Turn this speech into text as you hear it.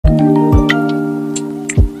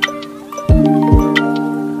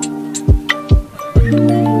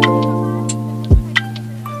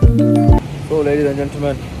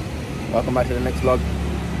gentlemen, welcome back to the next vlog.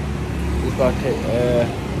 Just got to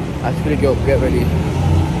actually get ready.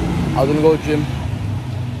 I was gonna go gym,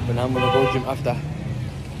 but now I'm gonna go gym after.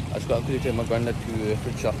 I just got to take my granddad to a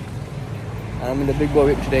fruit shop. And I'm in the big boy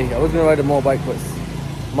whip today. I was gonna ride a motorbike,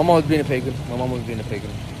 but my mom was being a pagan.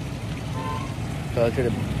 So I took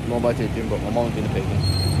the motorbike to the gym, but my mom was being a pagan.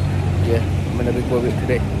 Yeah, I'm in the big boy whip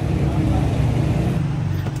today.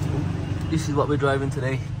 This is what we're driving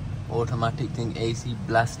today. Automatic thing, AC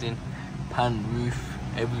blasting, pan roof,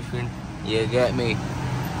 everything. Yeah, get me.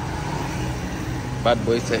 Bad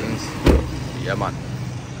boy settings. Yeah, man.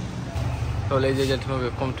 So, ladies and gentlemen,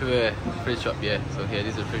 we've come to a fridge shop. Yeah, so here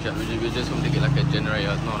this is a fridge shop. We just want to get like a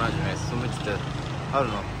generator. No, not generator. So much to, I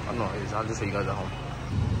don't know what it is. I'll just show you guys at home.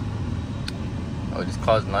 Oh, this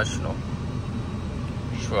car's nice, you know.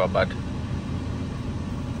 Sure, bad.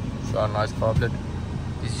 Sure, nice car plate.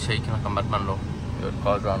 This is shaking like a madman though. Your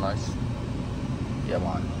cars are nice. Yeah,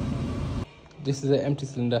 man. This is an empty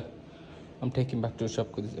cylinder. I'm taking back to the shop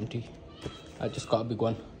because it's empty. I just got a big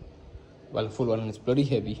one. Well, a full one, and it's bloody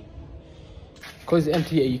heavy. Because it's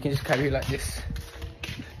empty here, you can just carry it like this.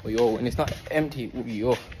 Oh, yo, and it's not empty. Ooh,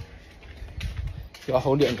 yo. You gotta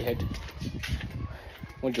hold it on your head.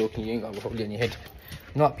 I'm joking, you ain't gotta hold it on your head.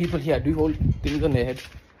 You know what, people here do hold things on their head.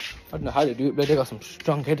 I don't know how they do it, but they got some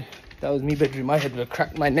strong head. That was me bedroom. My head would have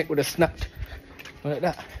cracked, my neck would have snapped. Like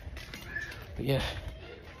that. But yeah.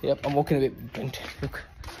 Yep, I'm walking a bit bent. Look.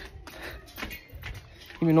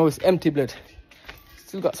 Even though it's empty, blood.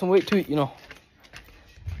 Still got some weight to it, you know.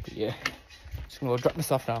 But yeah. Just gonna go drop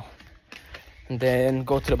this off now. And then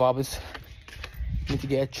go to the barbers. Need to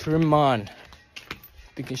get a trim on.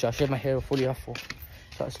 Thinking should I shave my hair fully off or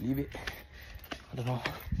should I just leave it? I don't know.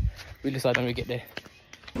 We'll decide when we get there.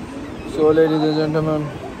 So, ladies and gentlemen,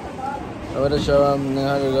 I went to the shower,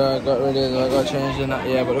 got ready, I got changed and that,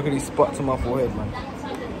 yeah, but look at these spots on my forehead, man.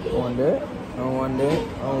 One there, and one there,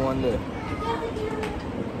 and one there.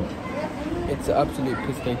 It's an absolute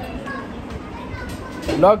piss cake.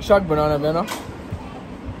 Log shot banana banana.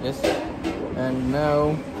 Yes. And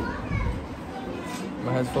now,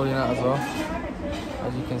 my hair's falling out as well.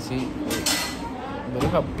 As you can see. But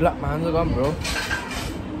look how black my hands are gone, bro.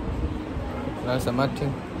 That's a mad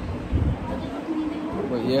thing.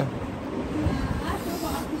 But yeah.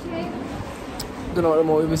 Don't know what the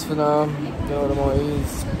motive is for now. Don't know what the motive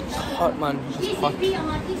is. It's hot, man. It's just hot.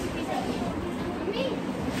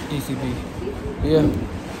 ECP. Yeah.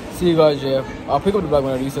 See you guys, yeah. I'll pick up the vlog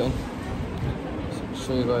when I do something.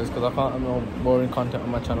 Show you guys, because I can't have no boring content on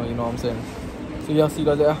my channel, you know what I'm saying. So yeah, I'll see you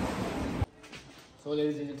guys later. So,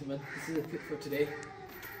 ladies and gentlemen, this is a fit for today.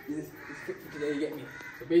 This is fit for today, you get me?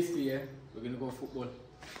 So basically, yeah, we're gonna go football.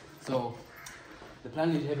 So the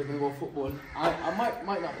plan is here, we're gonna go football. I might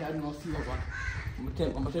not play, I don't know, see what one. I'm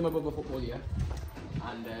gonna play my brother football, yeah.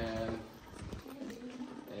 And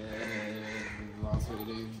what else will we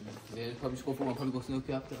do? Yeah, probably just go football, probably go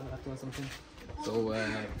snooker after or something. So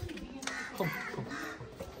come.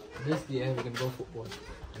 Basically, yeah, we're gonna go football.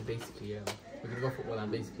 And basically, yeah, we're gonna go football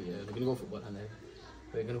and basically, yeah, we're gonna go football and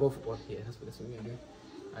we're gonna go football, yeah, that's what we're gonna do.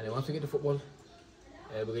 And then once we get to football,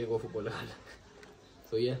 we're gonna go football.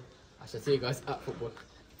 So yeah, I shall see you guys at football.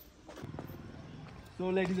 So,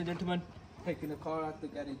 ladies and gentlemen, taking the car out the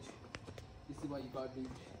garage. This is what you gotta do.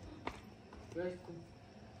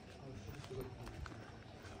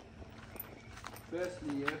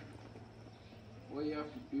 Firstly, yeah, what you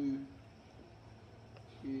have to do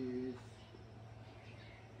is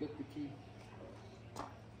get the key.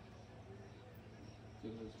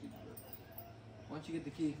 Once you get the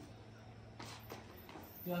key,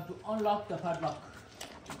 you have to unlock the padlock.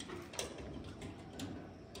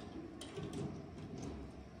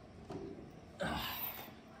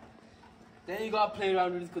 Then you gotta play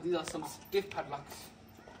around with this because these are some stiff padlocks.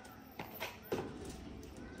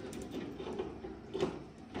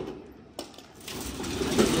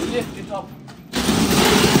 Lift it up.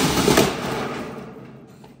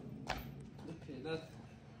 Okay,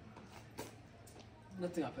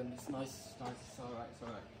 nothing happened. It's nice. It's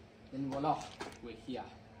alright. Then voila, we're here.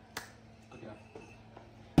 Okay.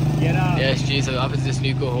 Get up. Yes, geez, so opposite the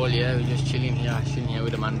snooker hole, yeah, we're just chilling here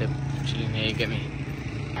with the man them. Chilling here, you get me?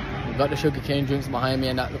 We've got the sugar cane drinks behind me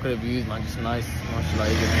and that, look at the views, man, just nice. Mashallah,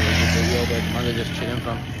 you get me? Man, they're just chilling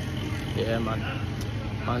from. Yeah, man.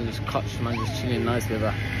 Man, just catch, man, just chilling nice with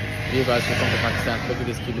her. You guys from Pakistan, look at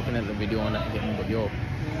this kid looking at the video on that, get me? But yo,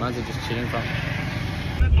 man, they're just chilling from.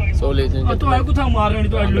 So, ladies and gentlemen,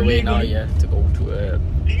 we're on the way now, yeah, to go to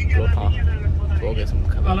Ratta. Go get some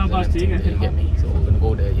cameras, you get me? So we're gonna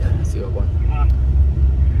go there, yeah, see what one.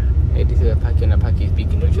 Hey, this is a packy and a packy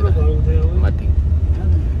speaking to each other. Mad thing.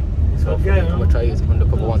 So I'm gonna try these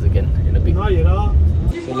undercover ones again in a big. So ladies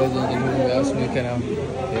and gentlemen, we have sneaker now.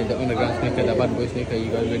 Yeah, the underground sneaker, the bad boy sneaker. You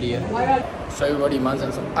guys ready? Yeah? So everybody, man's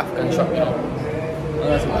in some Afghan shop, you know.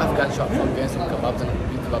 There's some Afghan shop, so I'm getting some kebabs and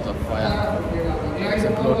beef kebabs on fire.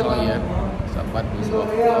 Some blow here. Some bad boy spot.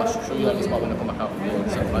 I'll show you this spot when I come back out.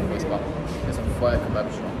 Some bad boy spot. There's some fire kebab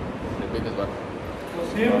shop. The biggest one.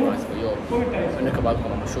 So nice for you. When the kebab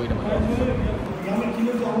come, I'm gonna show you them again.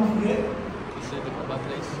 This is the kebab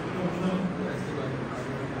place.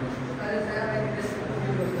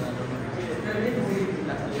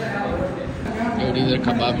 Yo, these are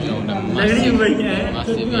kebabs, you know, they're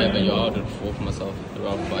massive, yeah, but you ordered 4 for myself,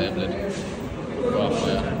 raw fire, blood, raw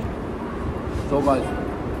fire. So guys,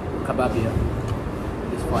 kebab here,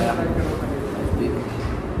 this fire, it's big,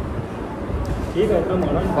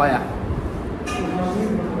 fire,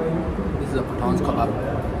 this is a Pathan's kebab,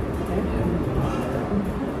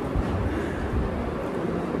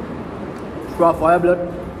 raw fire, blood.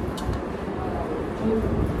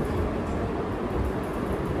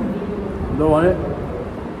 Don't want it?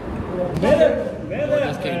 I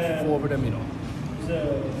just can't forward them, you know.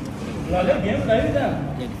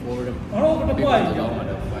 Can't forward them.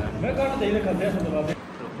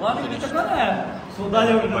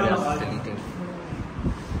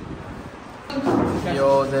 Yo,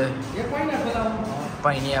 the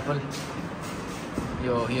pineapple.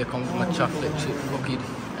 Yo, here comes my chocolate chip cookie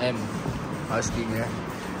ice cream here.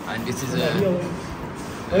 And this is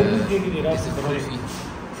kulfi.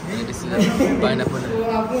 And this is a pineapple.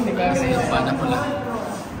 This is a pineapple.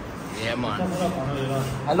 Yeah, man.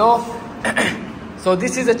 Hello? So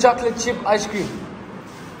this is a chocolate chip ice cream.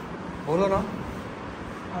 Bolo na?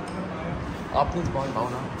 आप नहीं कौन पाओ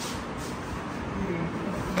ना?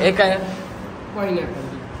 एक है? Pineapple.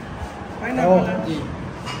 Pineapple जी.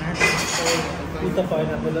 इतना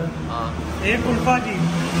pineapple है. हाँ. एक कुल्फा जी.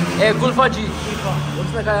 एक कुल्फा जी.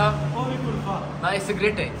 उसमें क्या है? वो भी कुल्फा. ना ये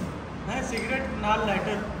सिगरेट है. है सिगरेट नाल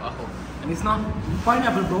लाइटर. आहो. And it's not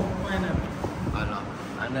pineapple, bro. Pineapple. Allah.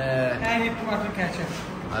 And I eat tomato ketchup.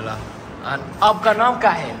 Allah. And आपका नाम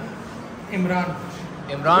क्या है? Imran.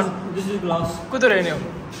 Imran. This is glass. किधर रहने हो?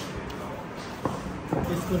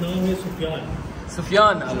 इसका नाम है सुफियान.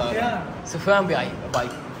 सुफियान. Allah. सुफियान भी आई भाई.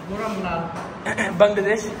 मोरा मलाल.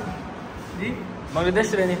 बांग्लादेश. जी. बांग्लादेश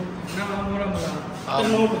रहने. ना मोरा मलाल.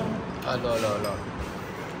 Allah Allah Allah.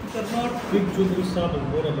 Big jewelry shop in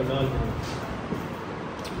Bora Badal.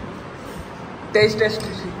 Taste.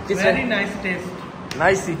 Very nice taste.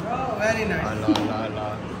 Nice. Oh, very nice. Allah, Allah, Allah.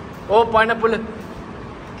 Oh, pineapple.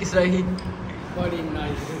 Kis rahi? Very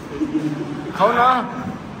nice. Khao na.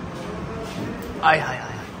 Ay.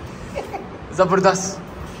 Zabardast.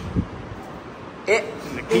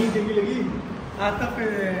 लगी. आता फिर.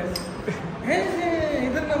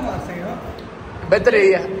 इधर ना मार सही हो. बेहतर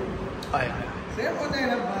है. Ay.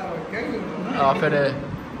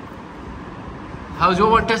 How's your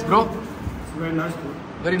one test, bro? It's very nice, bro.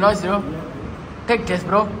 Very nice, bro. Yeah. Take test,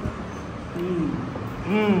 bro.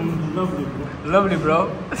 Lovely, bro. Lovely, bro.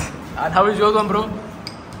 And how is yours one, bro?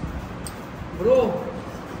 Bro.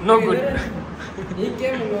 No good.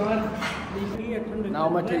 Now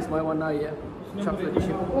I'm gonna taste my one now, yeah. Chocolate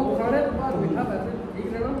chip.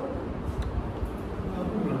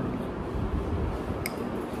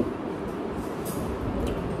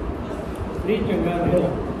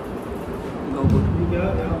 No good.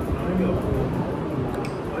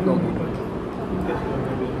 No good.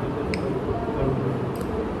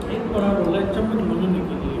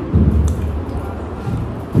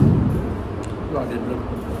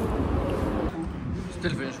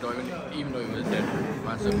 Still finished driving, even though he was dead.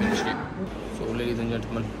 Man still finished it. So ladies and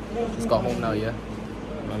gentlemen, just got home now, yeah.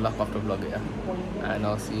 I'm gonna lock off the vlog, yeah. And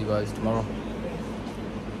I'll see you guys tomorrow.